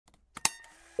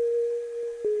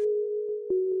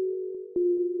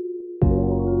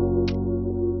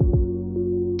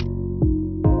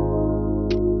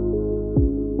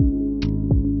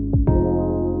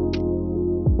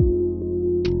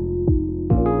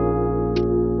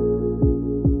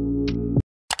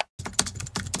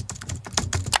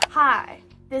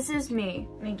This is me,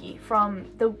 Miggy, from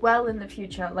the well in the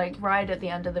future, like right at the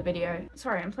end of the video.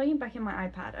 Sorry, I'm playing back in my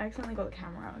iPad. I accidentally got the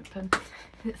camera open.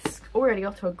 It's already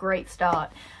off to a great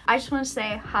start. I just want to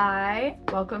say hi,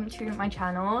 welcome to my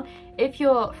channel. If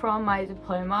you're from my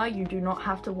diploma, you do not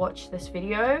have to watch this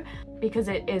video because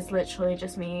it is literally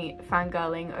just me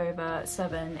fangirling over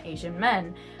 7 Asian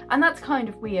men. And that's kind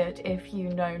of weird if you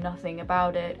know nothing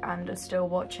about it and are still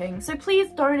watching. So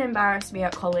please don't embarrass me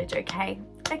at college, okay?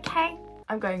 Okay?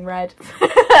 I'm going red.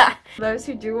 Those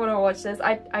who do want to watch this,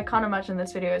 I can't imagine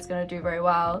this video is going to do very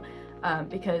well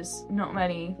because not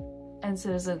many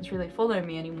citizens really follow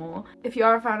me anymore. If you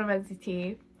are a fan of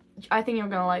NCT, I think you're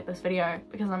going to like this video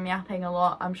because I'm yapping a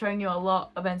lot. I'm showing you a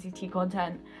lot of NCT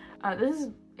content. This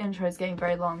intro is getting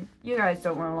very long. You guys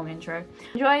don't want a long intro.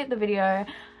 Enjoy the video.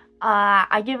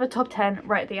 I give a top 10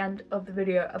 right at the end of the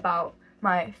video about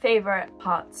my favorite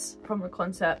parts from the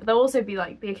concert. There'll also be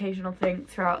like the occasional thing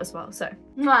throughout as well, so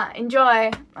mwah, enjoy. I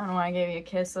don't know why I gave you a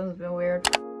kiss, that was a bit weird.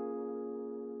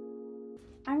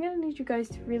 I'm gonna need you guys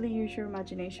to really use your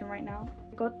imagination right now.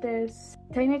 I got this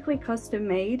technically custom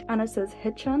made and it says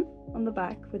Hechan on the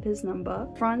back with his number.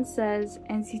 Front says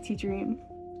NCT Dream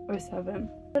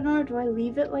 07. I don't know, do I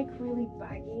leave it like really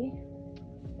baggy?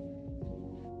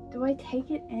 Do I take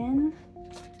it in?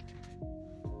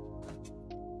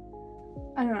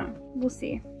 I don't know, we'll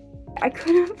see. I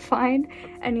couldn't find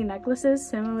any necklaces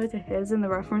similar to his in the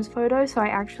reference photo, so I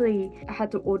actually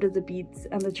had to order the beads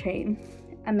and the chain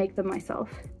and make them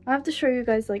myself. I have to show you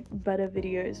guys like better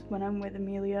videos when I'm with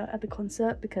Amelia at the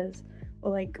concert because,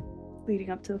 or like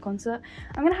leading up to the concert.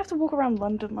 I'm gonna have to walk around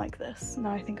London like this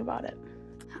now I think about it.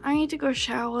 I need to go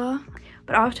shower,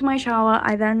 but after my shower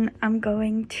I then am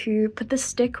going to put the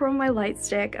sticker on my light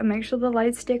stick and make sure the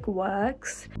light stick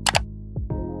works.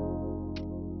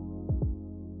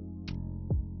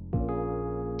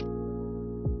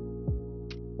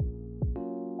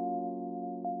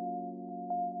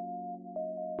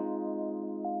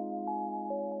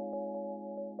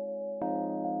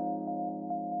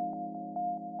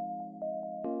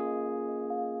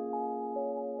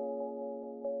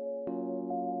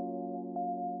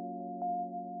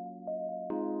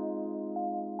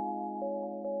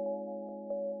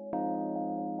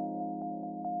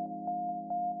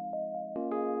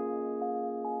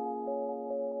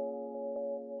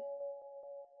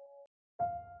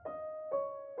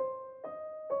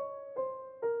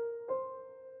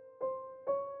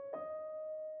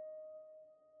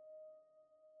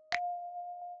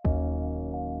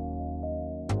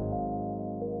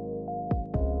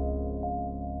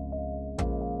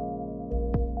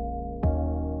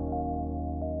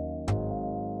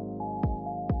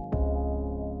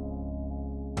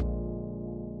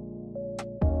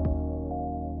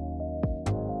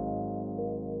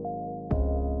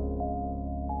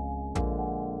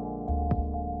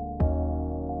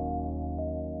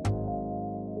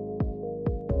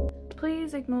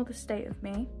 Please ignore the state of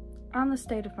me and the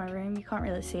state of my room. You can't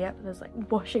really see it, but there's like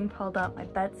washing piled up. My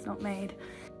bed's not made.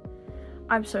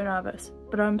 I'm so nervous,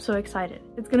 but I'm so excited.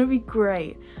 It's gonna be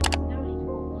great.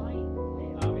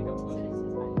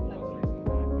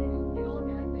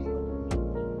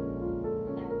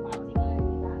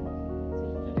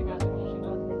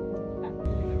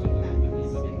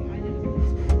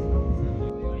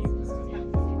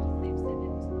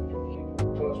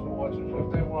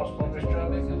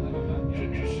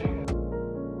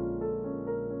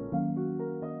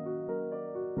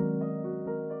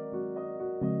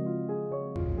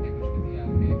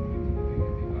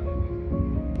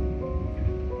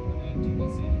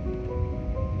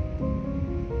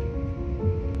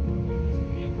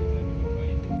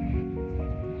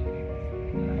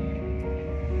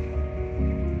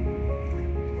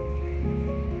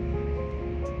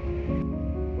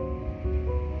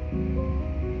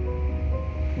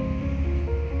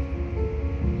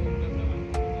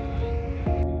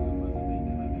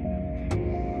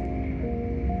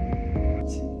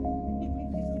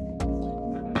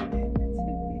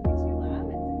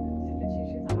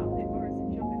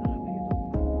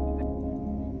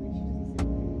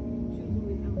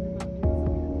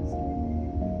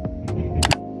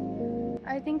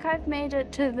 I think I've made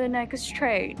it to the next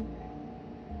train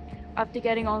after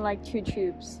getting on like 2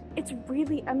 tubes. It's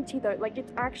really empty though, like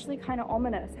it's actually kind of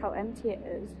ominous how empty it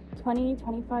is.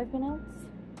 20-25 minutes?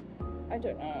 I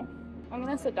don't know. I'm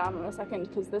gonna sit down in a second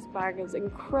because this bag is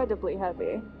incredibly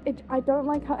heavy. I don't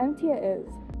like how empty it is.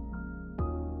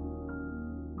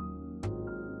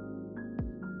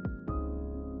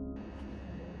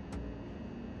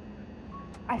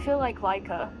 I feel like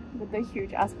Leica with the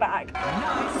huge ass bag.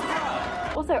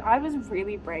 Also, I was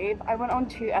really brave. I went on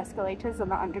 2 escalators in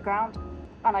the underground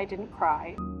and I didn't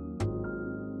cry.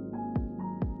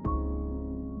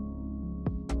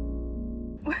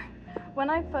 When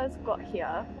I first got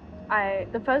here,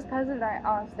 the first person I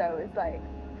asked her was like,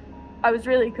 I was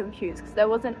really confused because there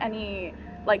wasn't any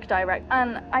like direct,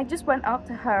 and I just went up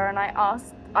to her and I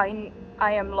asked, I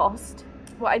am lost.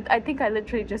 Well, I think I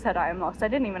literally just said I am lost. I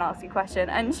didn't even ask a question,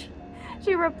 and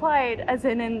she replied as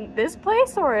in this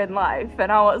place or in life,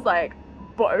 and I was like,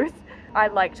 both. I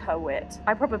liked her wit.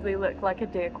 I probably looked like a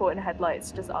deer caught in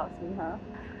headlights just asking her.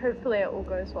 Hopefully it all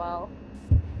goes well.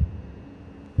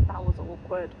 That was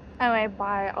awkward. Anyway,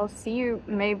 bye. I'll see you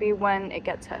maybe when it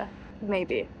gets here.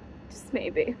 Maybe. Just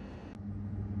maybe.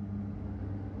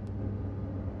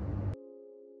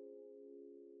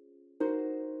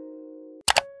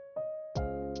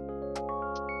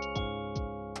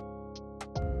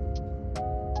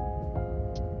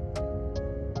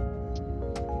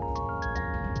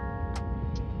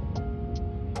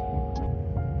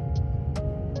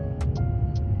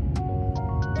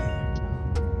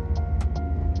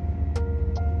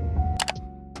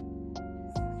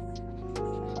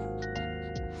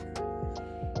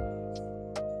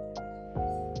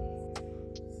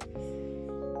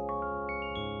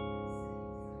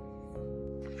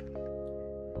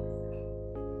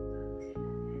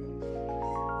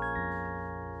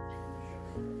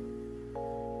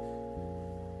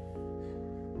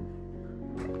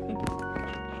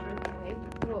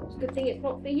 Good thing it's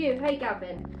not for you, hey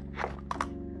Gavin.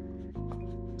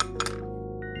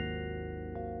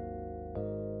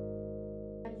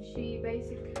 And she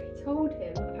basically told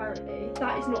him, apparently,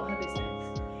 that is not her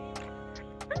business.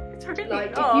 It's really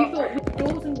like, not. if you thought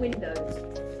doors and windows.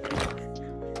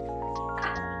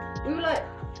 We were like,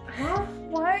 huh?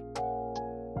 Why?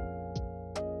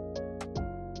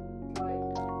 Like,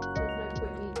 there's no point in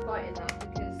me fighting that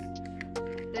because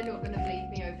they're not going to believe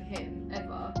me over him,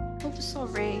 ever. Oh,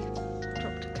 sorry.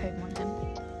 Dropped a comb on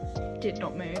him. Did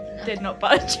not move. Did not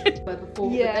budge.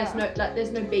 Before, Yeah. But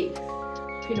there's no beef,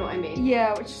 if you know what I mean.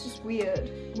 Yeah, which is just weird.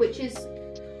 Which is,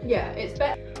 yeah, it's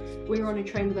better. We were on a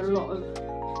train with a lot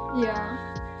of.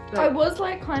 Yeah. I was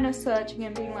like kind of searching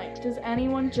and being like, does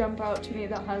anyone jump out to me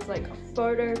that has like a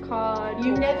photo card?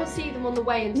 You or never see them on the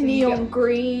way until neon you get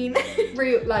green.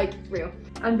 real.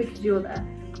 And because you're there.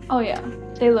 Oh yeah,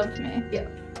 they love me. Yeah.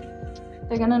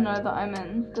 They're gonna know that I'm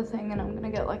in the thing and I'm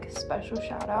gonna get like a special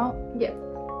shout out. Yeah.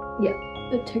 Yeah.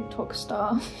 The TikTok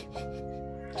star.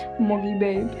 Moggy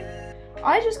babe.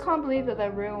 I just can't believe that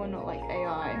they're real and not like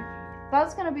AI.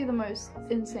 That's gonna be the most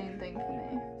insane thing for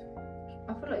me.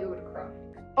 I feel like you would cry.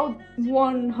 Oh,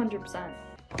 100%.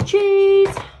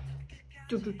 Cheese!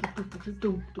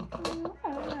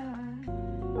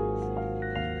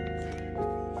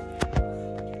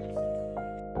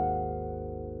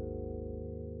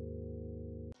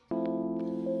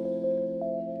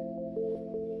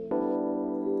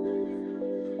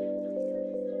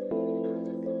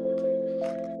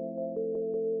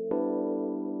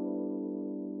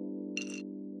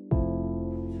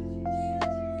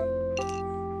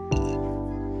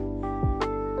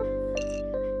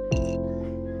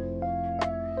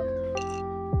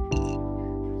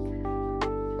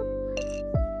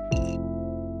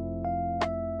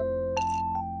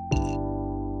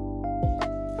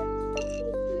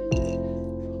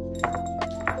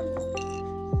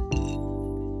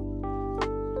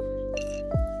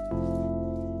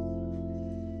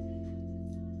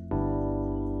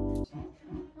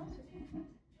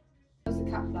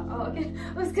 Oh, okay.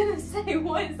 I was gonna say,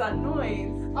 what is that noise?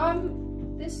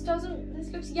 This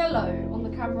looks yellow on the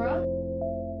camera.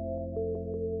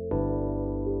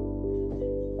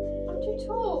 I'm too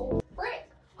tall. Brick.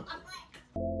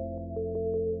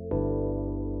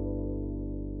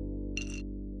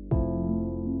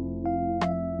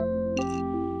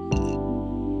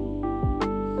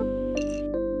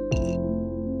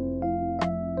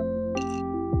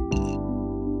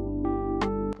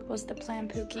 What's the plan,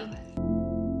 Pookie?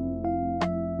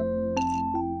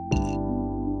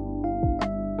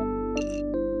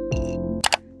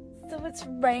 It's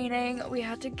raining. We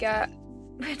had to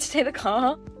take the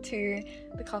car to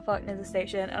the car park near the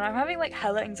station, and I'm having like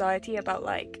hella anxiety about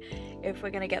like if we're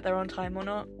gonna get there on time or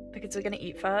not, because we're gonna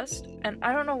eat first. And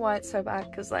I don't know why it's so bad,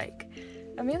 because like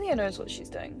Amelia knows what she's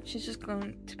doing. She's just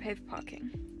going to pay for parking.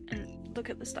 And look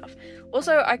at the stuff.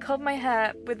 Also, I curled my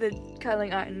hair with a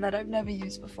curling iron that I've never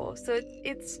used before, so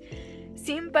it's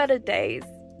seen better days,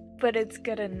 but it's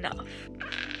good enough.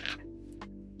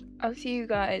 I'll see you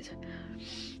guys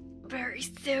very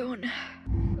soon.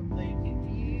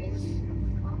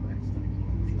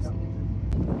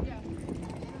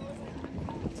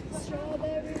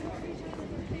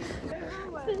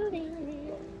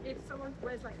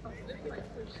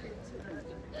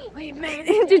 Wait, mate,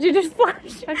 did you just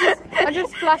flash? I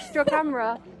just flashed your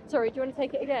camera. Sorry, do you want to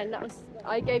take it again? That was,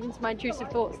 I gave into my intrusive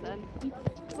thoughts then.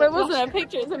 There wasn't there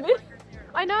pictures of me?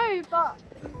 I know, but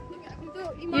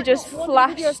you just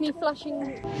flashed. Me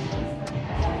flashing.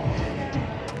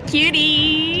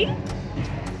 Cutie!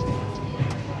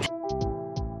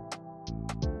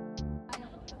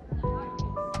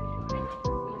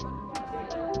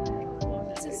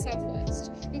 It says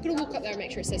Southwest. I'm gonna walk up there and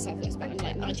make sure it says Southwest, but I'm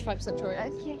like 95% sure.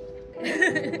 Okay.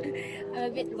 I'm a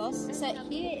bit lost. So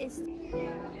here is.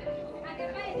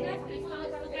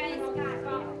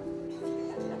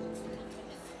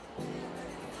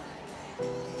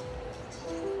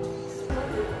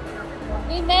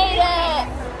 We made it!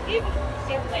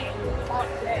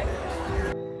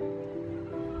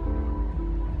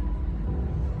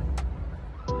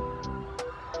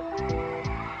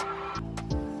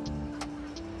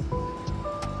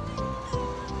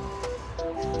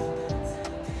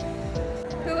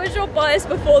 Who was your bias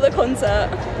before the concert?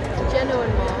 Jenna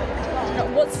and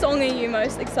Mark. What song are you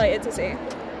most excited to see?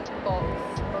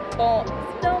 Box.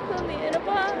 Don't put me in a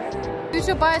box. Who's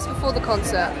your bias before the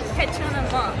concert? Ketchum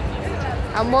and Mark.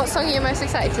 And what song are you most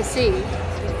excited to see?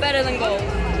 Better Than Gold.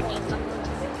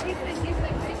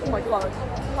 Oh my god,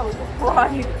 I was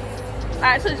blind.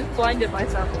 I actually just blinded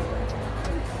myself.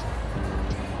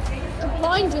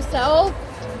 Blind yourself?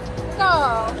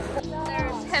 Girl.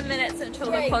 There's 10 minutes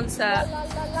until the concert.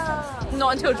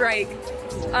 Not until Drake.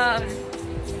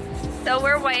 So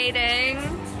we're waiting.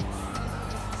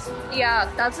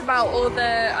 Yeah, that's about all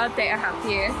the update I have for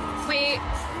you.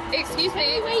 Excuse me. What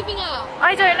are you waving at?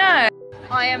 I don't know.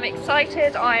 I am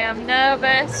excited, I am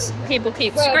nervous, people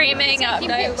keep screaming out of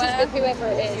nowhere. With whoever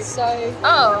it is, so...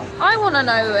 Oh, I want to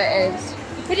know who it is.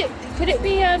 Could it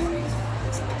be,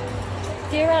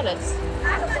 Dear Alice?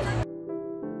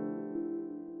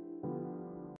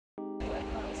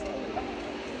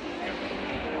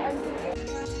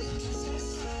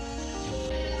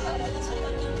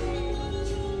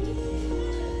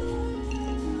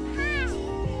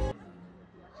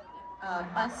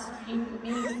 Us, me,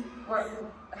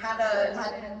 had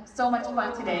so much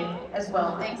fun today as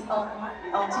well. Thanks all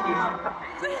to you.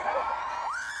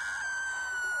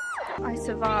 I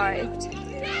survived.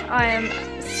 I am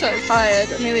so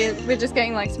tired. Amelia, we're just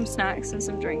getting like some snacks and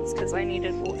some drinks because I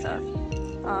needed water.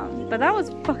 But that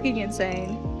was fucking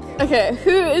insane. Okay,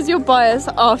 who is your bias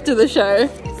after the show?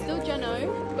 Still Jeno,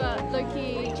 but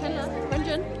Loki, Chenna,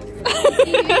 Renjen.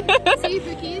 See you,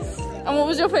 Bookies. And what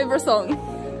was your favourite song?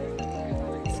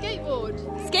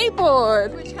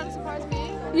 Skateboard! Which kind of surprised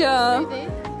me. Yeah.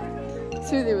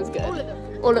 Smoothie Was good.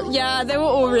 All of them. Yeah, they were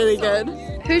all really good.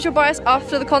 Who's your bias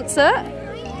after the concert?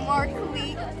 Mark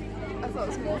Lee. I thought it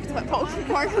was more because my pop.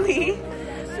 Mark Lee.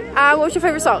 What was your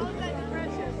favourite song?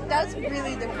 That's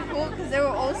really difficult because they were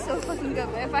all so fucking good.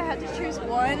 But if I had to choose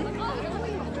one,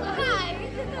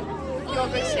 Your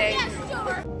Mistake.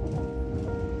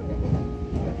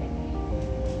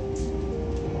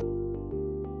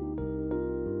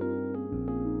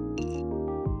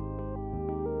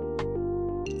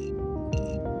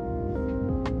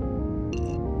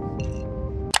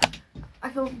 I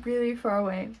feel really far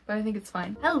away, but I think it's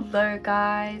fine. Hello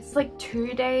guys. It's like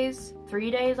 3 days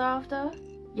after.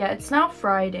 Yeah, it's now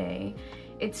Friday.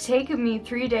 It's taken me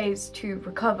 3 days to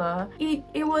recover.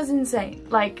 It was insane.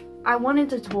 Like, I wanted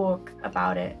to talk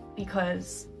about it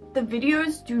because the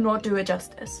videos do not do it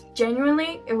justice.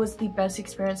 Genuinely, it was the best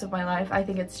experience of my life. I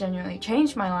think it's genuinely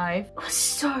changed my life. It was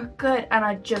so good and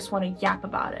I just want to yap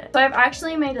about it. So I've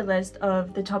actually made a list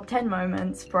of the top 10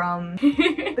 moments from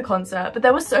the concert, but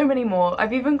there were so many more.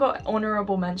 I've even got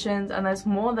honorable mentions and there's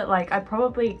more that like I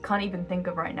probably can't even think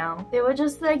of right now. They were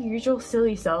just their usual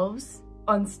silly selves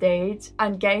on stage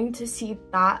and getting to see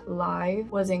that live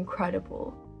was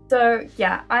incredible. So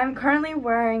yeah, I'm currently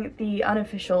wearing the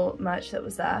unofficial merch that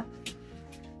was there.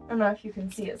 I don't know if you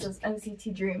can see it says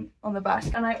NCT Dream on the back.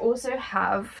 And I also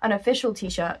have an official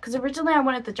t-shirt because originally I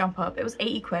wanted the jump up. It was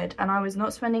 80 quid and I was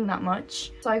not spending that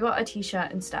much. So I got a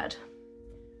t-shirt instead.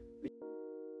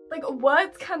 Like,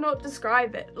 words cannot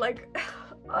describe it. Like,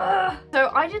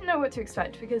 so I didn't know what to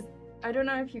expect because I don't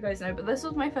know if you guys know, but this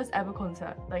was my first ever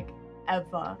concert. Like,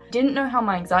 ever. Didn't know how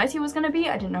my anxiety was gonna be.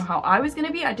 I didn't know how I was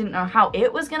gonna be. I didn't know how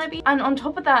it was gonna be. And on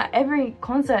top of that, every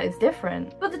concert is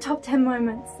different. But the top 10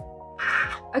 moments.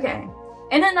 Okay.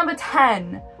 In at number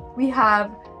 10, we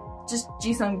have just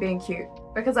Jisung being cute.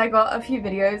 Because I got a few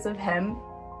videos of him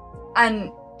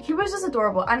and he was just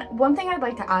adorable. And one thing I'd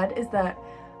like to add is that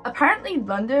apparently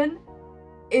London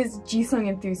is Jisung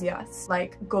enthusiasts,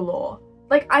 like galore.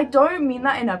 Like, I don't mean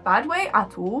that in a bad way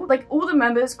at all. Like, all the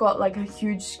members got like a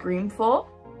huge scream for,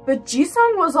 but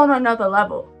Jisung was on another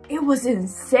level. It was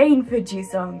insane for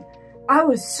Jisung. I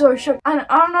was so shocked, and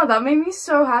I don't know, that made me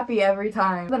so happy every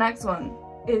time. The next one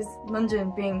is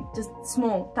Namjoon being just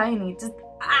small, tiny, just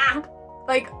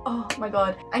like, oh my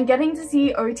god. And getting to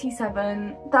see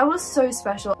OT7, that was so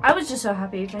special. I was just so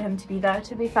happy for him to be there,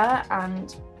 to be fair.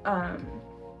 And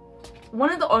one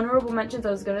of the honorable mentions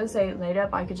I was gonna say later,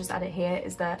 but I could just add it here,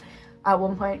 is that at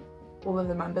one point all of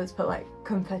the members put like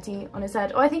confetti on his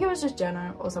head. Oh, I think it was just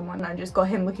Jenna or someone, and I just got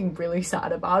him looking really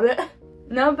sad about it.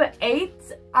 Number 8,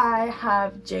 I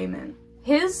have Jaemin.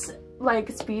 His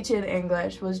like speech in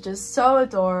English was just so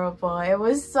adorable. It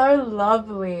was so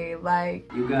lovely. Like,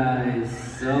 you guys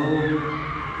so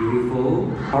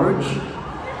beautiful. Porch,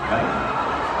 right?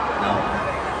 No,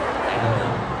 I don't know.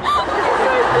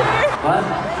 But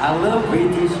I love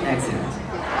British accent.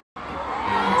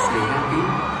 And stay happy,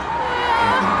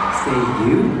 and stay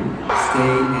you,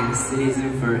 stay and season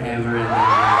forever and ever.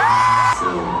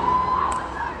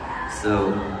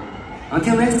 So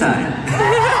until next time.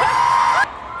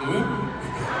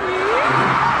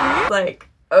 Like,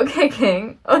 okay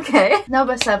king, okay.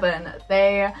 Number 7,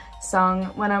 they sung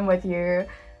When I'm With You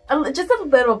just a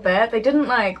little bit. They didn't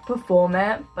like perform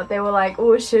it, but they were like,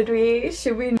 oh, should we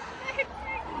 1,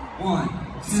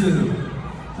 2,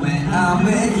 when I'm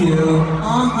with you,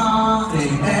 day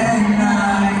and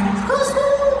night.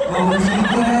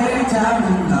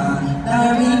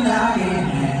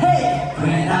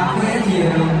 When I'm with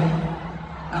you,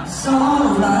 I'm so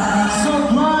blind.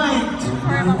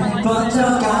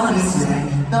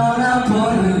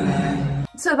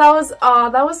 So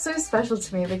that was so special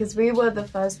to me because we were the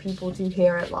first people to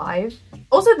hear it live.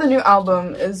 Also, the new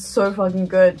album is so fucking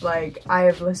good. Like, I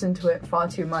have listened to it far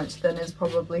too much than is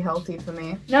probably healthy for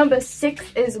me. Number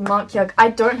 6 is Mark. I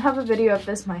don't have a video of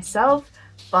this myself,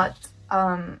 but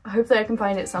hopefully I can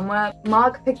find it somewhere.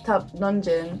 Mark picked up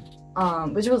Namjoon,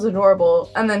 which was adorable,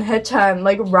 and then Haechan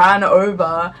like ran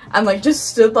over and like just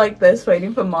stood like this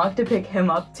waiting for Mark to pick him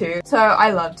up too. So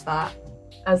I loved that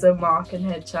as a Mark and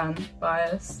Haechan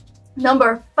bias.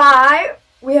 Number 5,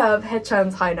 we have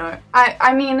Haechan's high note.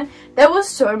 I mean, there was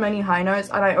so many high notes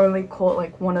and I only caught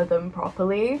like one of them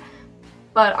properly,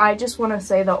 but I just want to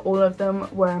say that all of them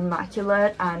were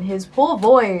immaculate, and his poor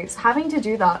voice, having to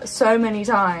do that so many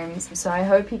times, so I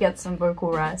hope he gets some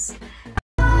vocal rest.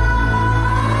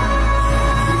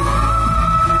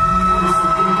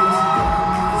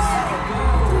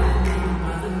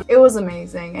 It was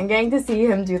amazing, and getting to see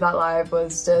him do that live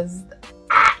was just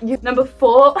Number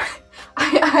 4,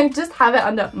 I just have it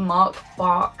under Mark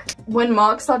bark. When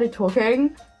Mark started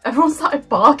talking, everyone started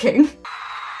barking.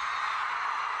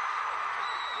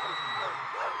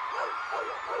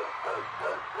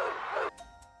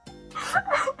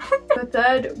 The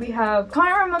third, we have,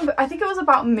 can't remember, I think it was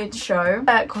about mid-show,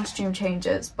 their costume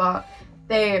changes, but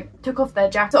they took off their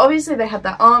jacket. So obviously they had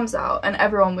their arms out and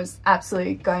everyone was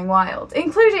absolutely going wild,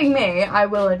 including me, I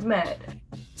will admit.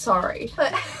 Sorry.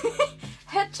 But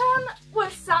Haechan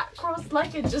was sat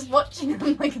cross-legged just watching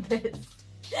them like this,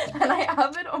 and I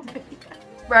have it on video.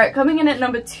 Right, coming in at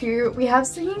number 2, we have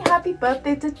singing Happy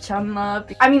Birthday to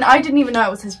Chunla. I mean, I didn't even know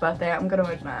it was his birthday, I'm gonna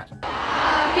admit.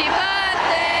 Happy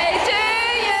birthday to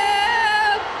you!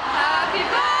 Happy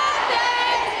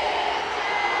birthday!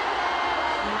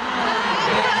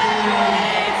 Happy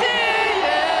birthday to you!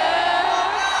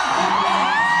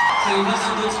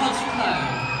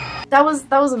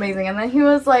 That was amazing, and then he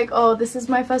was like, oh, this is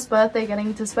my first birthday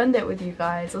getting to spend it with you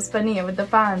guys, or spending it with the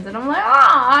fans, and I'm like,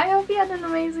 I hope he had an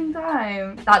amazing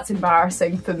time. That's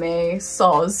embarrassing for me,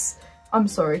 soz. I'm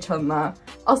sorry, Chunla.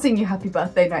 I'll sing you happy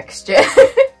birthday next year.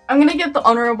 I'm gonna give the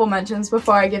honorable mentions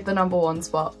before I give the number 1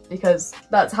 spot, because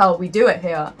that's how we do it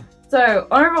here. So,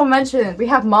 honorable mention, we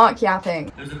have Mark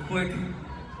yapping. There's a quick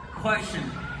question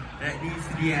that needs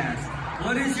to be asked.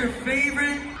 What is your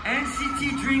favorite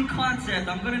NCT Dream concept?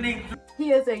 I'm gonna name 3.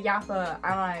 He is a yapper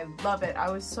and I love it. I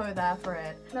was so there for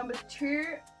it. Number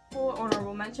 2, for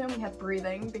honorable mention, we have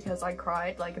breathing because I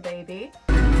cried like a baby.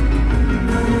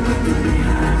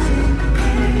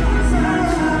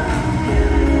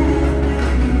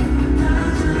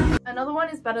 Another one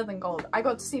is Better Than Gold. I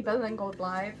got to see Better Than Gold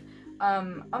live.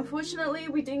 Unfortunately,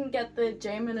 we didn't get the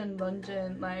Jaemin and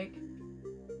Namjoon like,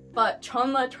 but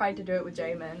Chunla tried to do it with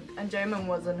Jaemin, and Jaemin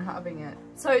wasn't having it.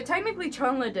 So technically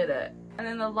Chunla did it. And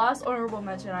then the last honorable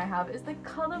mention I have is the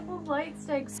colourful light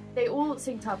sticks. They all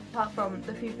synced up apart from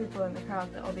the few people in the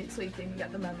crowd that obviously didn't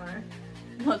get the memo.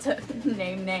 Not to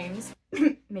name names.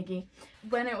 Miggy.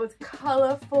 When it was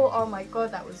colourful, oh my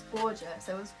god, that was gorgeous.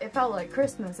 It felt like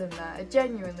Christmas in there. It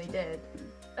genuinely did.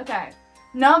 Okay,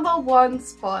 Number 1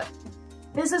 spot.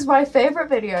 This is my favorite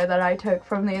video that I took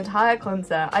from the entire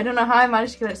concert. I don't know how I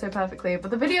managed to get it so perfectly,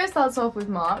 but the video starts off with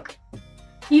Mark.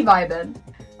 He vibing.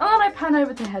 And then I pan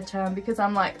over to Headchan because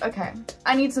I'm like, okay,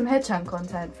 I need some Headchan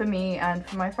content for me and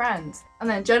for my friends. And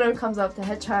then Jeno comes up to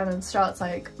Headchan and starts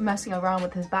like messing around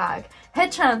with his bag.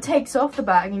 Headchan takes off the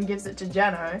bag and gives it to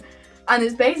Jeno and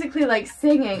is basically like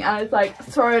singing and is like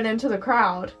throw it into the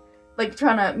crowd. Like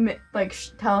trying to like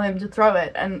tell him to throw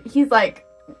it, and he's like,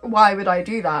 why would I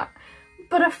do that?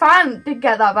 But a fan did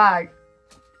get that bag.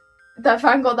 That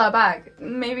fan got that bag.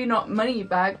 Maybe not money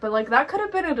bag, but like that could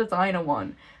have been a designer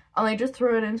one. And they just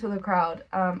threw it into the crowd.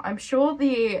 I'm sure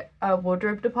the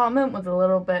wardrobe department was a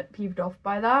little bit peeved off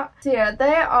by that. So yeah,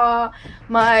 they are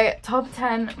my top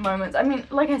 10 moments. I mean,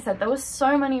 like I said, there were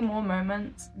so many more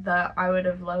moments that I would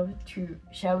have loved to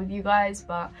share with you guys,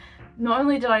 but not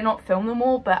only did I not film them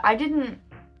all, but I didn't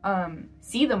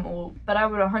see them all, but I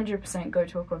would 100% go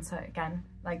to a concert again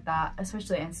like that,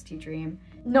 especially NCT Dream.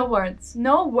 No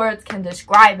words can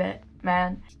describe it,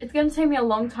 man. It's gonna take me a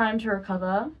long time to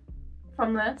recover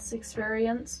from this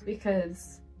experience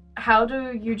because how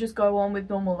do you just go on with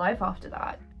normal life after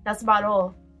that? That's about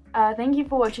all. Thank you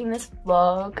for watching this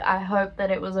vlog. I hope that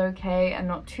it was okay and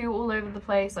not too all over the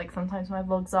place like sometimes my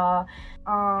vlogs are.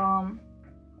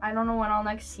 I don't know when I'll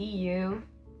next see you.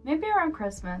 Maybe around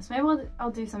Christmas. Maybe I'll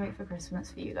do something for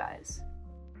Christmas for you guys.